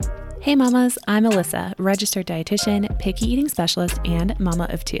Hey mamas, I'm Alyssa, registered dietitian, picky eating specialist, and mama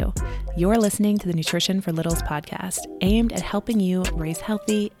of two. You're listening to the Nutrition for Littles podcast, aimed at helping you raise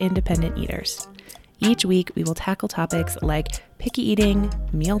healthy, independent eaters. Each week, we will tackle topics like picky eating,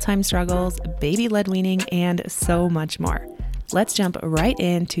 mealtime struggles, baby-led weaning, and so much more. Let's jump right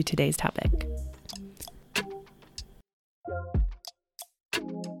into today's topic.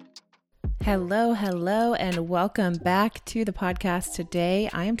 Hello, and welcome back to the podcast. Today,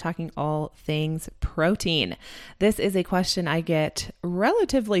 I am talking all things protein. This is a question I get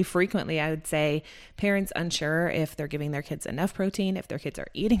relatively frequently. I would say parents unsure if they're giving their kids enough protein, if their kids are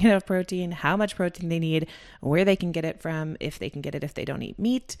eating enough protein, how much protein they need, where they can get it from, if they can get it if they don't eat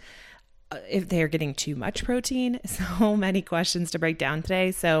meat, if they're getting too much protein. So many questions to break down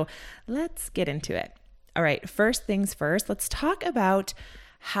today. So let's get into it. All right, first things first, let's talk about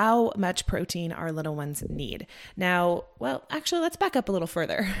how much protein our little ones need. Now, actually, let's back up a little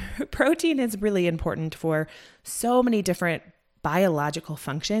further. Protein is really important for so many different biological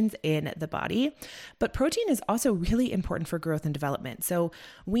functions in the body, but protein is also really important for growth and development. So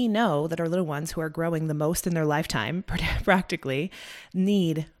we know that our little ones who are growing the most in their lifetime, practically,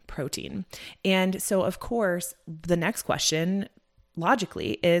 need protein. And so, of course, the next question,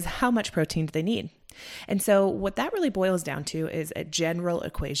 logically, is how much protein do they need? And so what that really boils down to is a general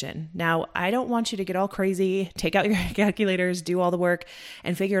equation. Now, I don't want you to get all crazy, take out your calculators, do all the work,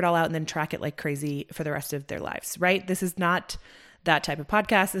 and figure it all out and then track it like crazy for the rest of their lives, right? This is not that type of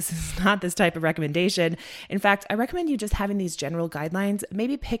podcast. This is not this type of recommendation. In fact, I recommend you just having these general guidelines,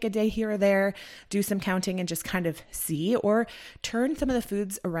 maybe pick a day here or there, do some counting and just kind of see, or turn some of the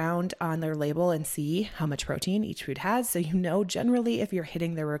foods around on their label and see how much protein each food has so you know generally if you're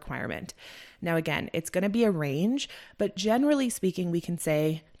hitting their requirement. Now, again, it's going to be a range, but generally speaking, we can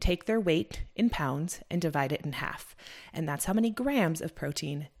say take their weight in pounds and divide it in half. And that's how many grams of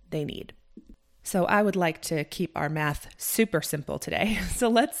protein they need. So I would like to keep our math super simple today. So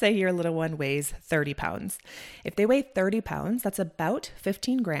let's say your little one weighs 30 pounds. If they weigh 30 pounds, that's about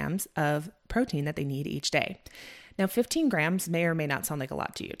 15 grams of protein that they need each day. Now, 15 grams may or may not sound like a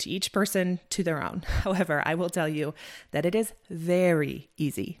lot to you. To each person, to their own. However, I will tell you that it is very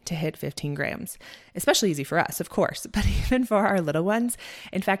easy to hit 15 grams, especially easy for us, of course, but even for our little ones.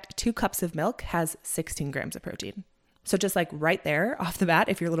 In fact, 2 cups of milk has 16 grams of protein. So just like right there off the bat,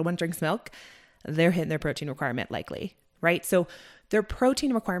 if your little one drinks milk, they're hitting their protein requirement likely, right? So their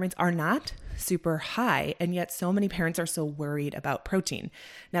protein requirements are not super high, and yet so many parents are so worried about protein.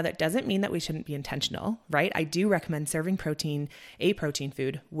 Now, that doesn't mean that we shouldn't be intentional, right? I do recommend serving a protein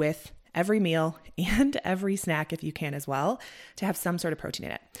food with every meal and every snack if you can as well, to have some sort of protein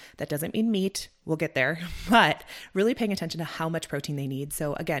in it. That doesn't mean meat, we'll get there, but really paying attention to how much protein they need.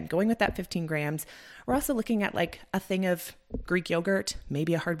 So again, going with that 15 grams, we're also looking at like a thing of Greek yogurt,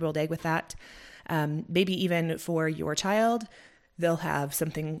 maybe a hard-boiled egg with that. Maybe even for your child, they'll have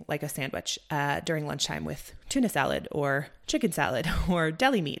something like a sandwich during lunchtime with tuna salad or chicken salad or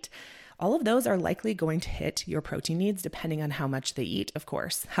deli meat. All of those are likely going to hit your protein needs depending on how much they eat, of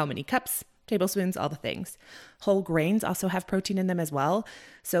course, how many cups, tablespoons, all the things. Whole grains also have protein in them as well.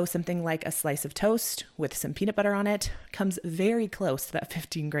 So something like a slice of toast with some peanut butter on it comes very close to that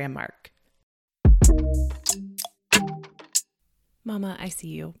 15-gram mark. Mama, I see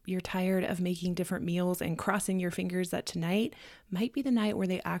you. You're tired of making different meals and crossing your fingers that tonight might be the night where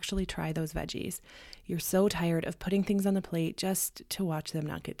they actually try those veggies. You're so tired of putting things on the plate just to watch them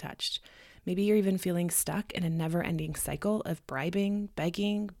not get touched. Maybe you're even feeling stuck in a never-ending cycle of bribing,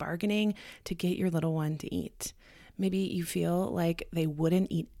 begging, bargaining to get your little one to eat. Maybe you feel like they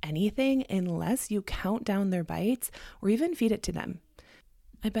wouldn't eat anything unless you count down their bites or even feed it to them.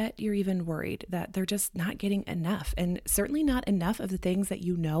 I bet you're even worried that they're just not getting enough, and certainly not enough of the things that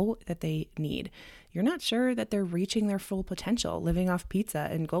you know that they need. You're not sure that they're reaching their full potential, living off pizza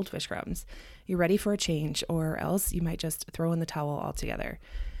and goldfish crumbs. You're ready for a change, or else you might just throw in the towel altogether.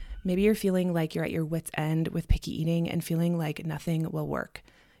 Maybe you're feeling like you're at your wit's end with picky eating and feeling like nothing will work.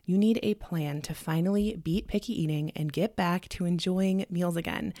 You need a plan to finally beat picky eating and get back to enjoying meals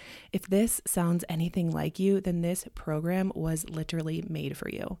again. If this sounds anything like you, then this program was literally made for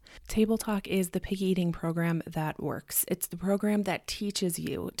you. Table Talk is the picky eating program that works. It's the program that teaches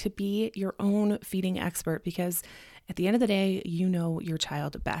you to be your own feeding expert, because at the end of the day, you know your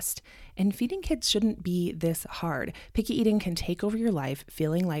child best. And feeding kids shouldn't be this hard. Picky eating can take over your life,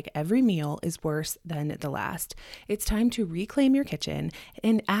 feeling like every meal is worse than the last. It's time to reclaim your kitchen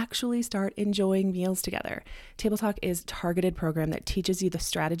and actually start enjoying meals together. Table Talk is a targeted program that teaches you the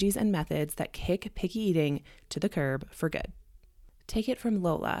strategies and methods that kick picky eating to the curb for good. Take it from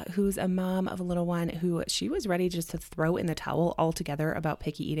Lola, who's a mom of a little one who she was ready just to throw in the towel altogether about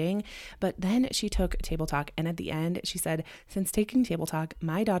picky eating. But then she took Table Talk, and at the end she said, since taking Table Talk,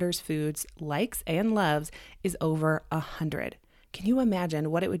 my daughter's foods, likes and loves is over 100. Can you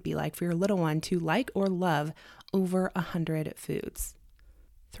imagine what it would be like for your little one to like or love over 100 foods?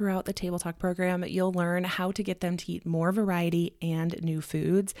 Throughout the Table Talk program, you'll learn how to get them to eat more variety and new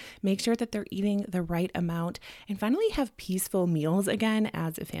foods, make sure that they're eating the right amount, and finally have peaceful meals again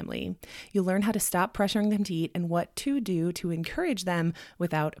as a family. You'll learn how to stop pressuring them to eat and what to do to encourage them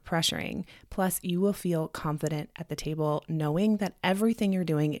without pressuring. Plus, you will feel confident at the table knowing that everything you're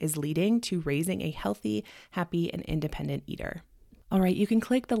doing is leading to raising a healthy, happy, and independent eater. All right, you can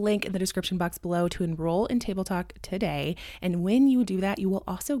click the link in the description box below to enroll in Table Talk today. And when you do that, you will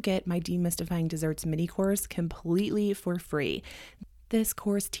also get my Demystifying Desserts mini course completely for free. This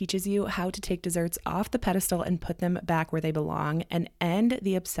course teaches you how to take desserts off the pedestal and put them back where they belong and end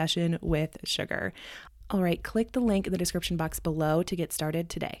the obsession with sugar. All right, click the link in the description box below to get started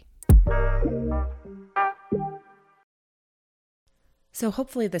today. So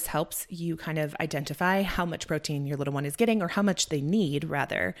hopefully this helps you kind of identify how much protein your little one is getting, or how much they need,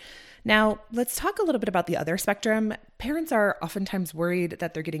 rather. Now, let's talk a little bit about the other spectrum. Parents are oftentimes worried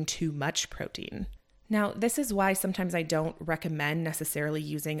that they're getting too much protein. Now, this is why sometimes I don't recommend necessarily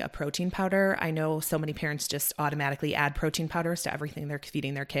using a protein powder. I know so many parents just automatically add protein powders to everything they're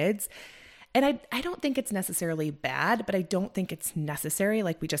feeding their kids. And I don't think it's necessarily bad, but I don't think it's necessary.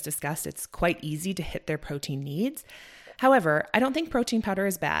 Like we just discussed, it's quite easy to hit their protein needs. However, I don't think protein powder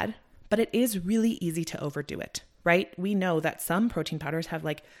is bad, but it is really easy to overdo it, right? We know that some protein powders have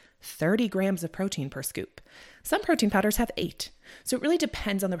like 30 grams of protein per scoop. Some protein powders have 8. So it really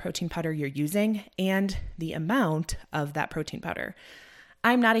depends on the protein powder you're using and the amount of that protein powder.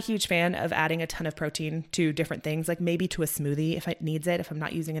 I'm not a huge fan of adding a ton of protein to different things, like maybe to a smoothie if it needs it, if I'm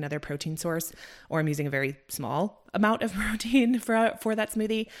not using another protein source, or I'm using a very small amount of protein for that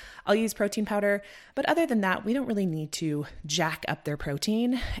smoothie, I'll use protein powder. But other than that, we don't really need to jack up their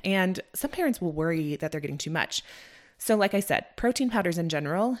protein. And some parents will worry that they're getting too much. So like I said, protein powders in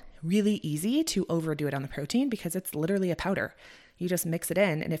general, really easy to overdo it on the protein because it's literally a powder. You just mix it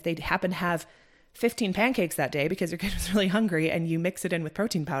in. And if they happen to have 15 pancakes that day because your kid was really hungry and you mix it in with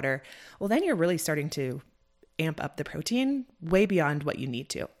protein powder, well, then you're really starting to amp up the protein way beyond what you need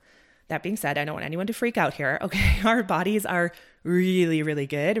to. That being said, I don't want anyone to freak out here. Okay, our bodies are really, really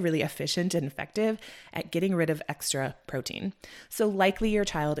good, really efficient and effective at getting rid of extra protein. So likely your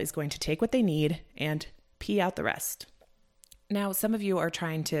child is going to take what they need and pee out the rest. Now, some of you are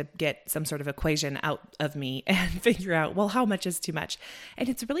trying to get some sort of equation out of me and figure out, well, how much is too much? And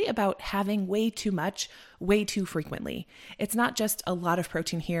it's really about having way too much, way too frequently. It's not just a lot of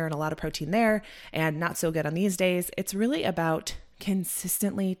protein here and a lot of protein there and not so good on these days. It's really about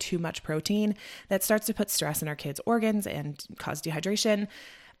consistently too much protein that starts to put stress in our kids' organs and cause dehydration.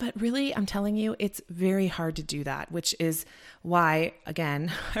 But really, I'm telling you, it's very hard to do that, which is why,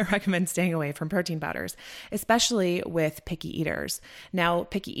 again, I recommend staying away from protein powders, especially with picky eaters. Now,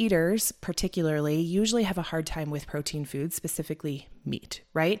 picky eaters particularly usually have a hard time with protein foods, specifically meat,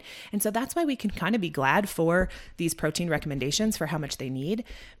 right? And so that's why we can kind of be glad for these protein recommendations for how much they need,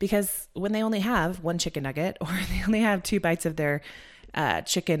 because when they only have one chicken nugget or they only have 2 bites of their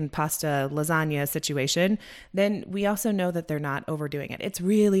chicken pasta lasagna situation, then we also know that they're not overdoing it. It's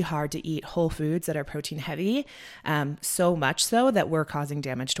really hard to eat whole foods that are protein heavy, so much so that we're causing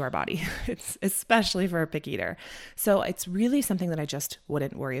damage to our body. It's especially for a picky eater. So it's really something that I just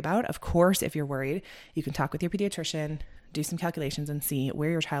wouldn't worry about. Of course, if you're worried, you can talk with your pediatrician, do some calculations and see where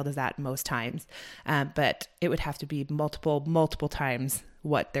your child is at most times. But it would have to be multiple times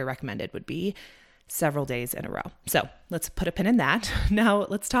what their recommended would be, several days in a row. So let's put a pin in that. Now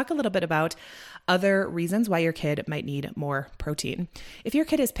let's talk a little bit about other reasons why your kid might need more protein. If your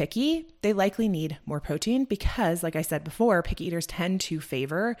kid is picky, they likely need more protein because, like I said before, picky eaters tend to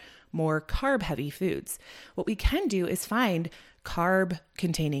favor more carb-heavy foods. What we can do is find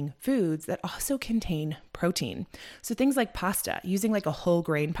carb-containing foods that also contain protein. So things like pasta, using like a whole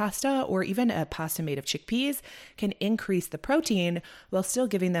grain pasta or even a pasta made of chickpeas can increase the protein while still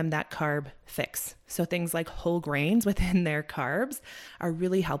giving them that carb fix. So things like whole grains within their carbs are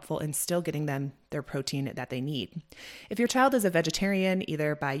really helpful in still getting them their protein that they need. If your child is a vegetarian,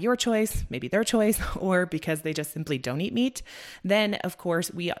 either by your choice, maybe their choice, or because they just simply don't eat meat, then of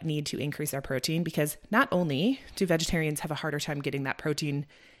course we need to increase our protein, because not only do vegetarians have a harder time getting that protein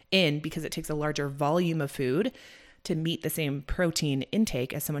in because it takes a larger volume of food to meet the same protein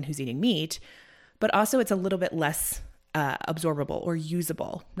intake as someone who's eating meat, but also it's a little bit less absorbable or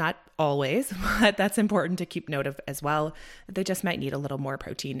usable. Not always, but that's important to keep note of as well. They just might need a little more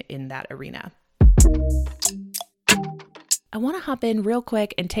protein in that arena. I want to hop in real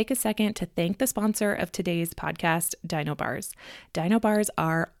quick and take a second to thank the sponsor of today's podcast, Dino Bars. Dino Bars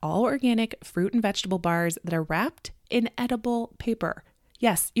are all organic fruit and vegetable bars that are wrapped in edible paper.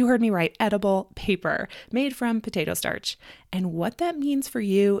 Yes, you heard me right, edible paper made from potato starch. And what that means for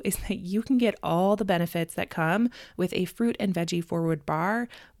you is that you can get all the benefits that come with a fruit and veggie forward bar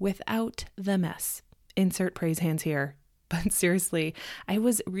without the mess. Insert praise hands here. But seriously, I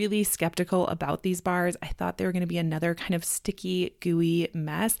was really skeptical about these bars. I thought they were going to be another kind of sticky, gooey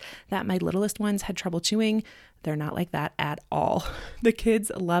mess that my littlest ones had trouble chewing. They're not like that at all. The kids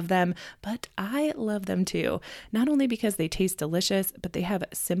love them, but I love them too. Not only because they taste delicious, but they have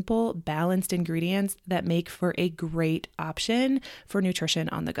simple, balanced ingredients that make for a great option for nutrition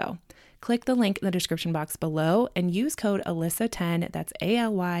on the go. Click the link in the description box below and use code ALYSSA10, that's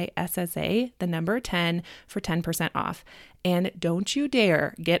ALYSSA, the number 10, for 10% off. And don't you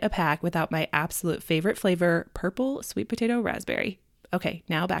dare get a pack without my absolute favorite flavor, purple sweet potato raspberry. Okay,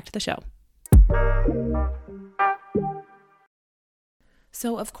 now back to the show.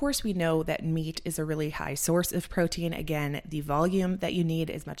 So of course we know that meat is a really high source of protein. Again, the volume that you need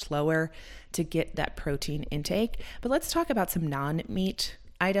is much lower to get that protein intake. But let's talk about some non-meat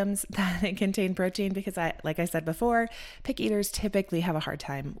items that contain protein because like I said before, picky eaters typically have a hard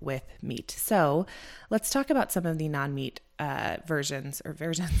time with meat. So let's talk about some of the non-meat versions,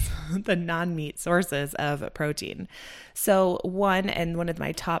 the non-meat sources of protein. So one of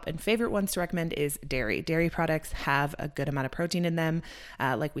my top and favorite ones to recommend is dairy. Dairy products have a good amount of protein in them.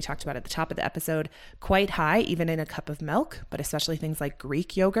 Like we talked about at the top of the episode, quite high, even in a cup of milk, but especially things like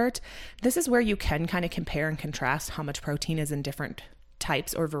Greek yogurt. This is where you can kind of compare and contrast how much protein is in different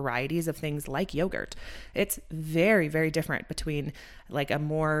types or varieties of things like yogurt. It's very, very different between like a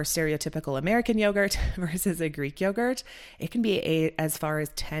more stereotypical American yogurt versus a Greek yogurt. It can be as far as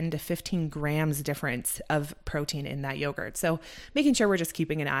 10 to 15 grams difference of protein in that yogurt. So making sure we're just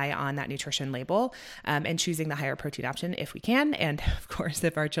keeping an eye on that nutrition label and choosing the higher protein option if we can. And of course,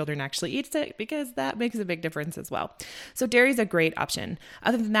 if our children actually eat it, because that makes a big difference as well. So dairy is a great option.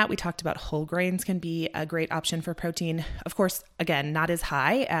 Other than that, we talked about whole grains can be a great option for protein. Of course, again, not as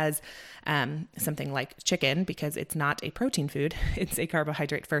high as something like chicken because it's not a protein food. It's a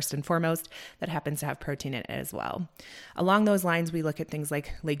carbohydrate first and foremost that happens to have protein in it as well. Along those lines, we look at things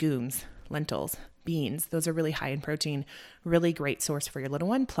like legumes, lentils, beans. Those are really high in protein, really great source for your little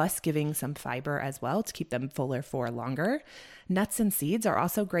one, plus giving some fiber as well to keep them fuller for longer. Nuts and seeds are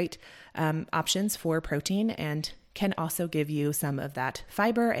also great options for protein and can also give you some of that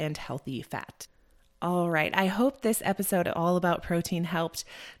fiber and healthy fat. All right. I hope this episode all about protein helped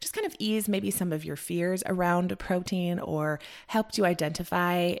just kind of ease maybe some of your fears around protein or helped you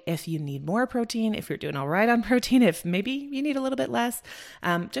identify if you need more protein, if you're doing all right on protein, if maybe you need a little bit less.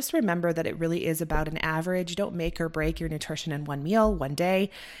 Just remember that it really is about an average. Don't make or break your nutrition in one meal, one day,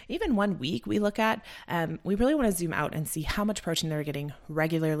 even 1 week we look at. We really want to zoom out and see how much protein they're getting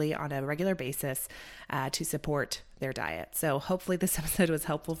regularly on a regular basis to support their diet. So hopefully this episode was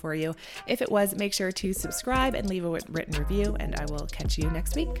helpful for you. If it was, make sure to subscribe and leave a written review, and I will catch you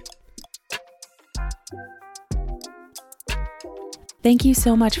next week. Thank you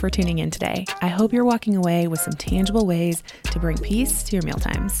so much for tuning in today. I hope you're walking away with some tangible ways to bring peace to your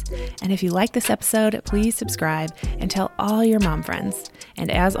mealtimes. And if you like this episode, please subscribe and tell all your mom friends. And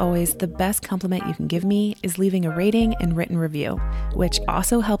as always, the best compliment you can give me is leaving a rating and written review, which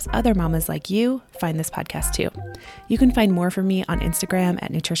also helps other mamas like you find this podcast too. You can find more from me on Instagram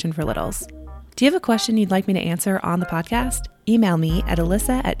at Nutrition for Littles. Do you have a question you'd like me to answer on the podcast? Email me at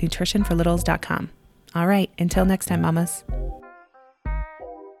alyssa@nutritionforlittles.com. All right, until next time, mamas.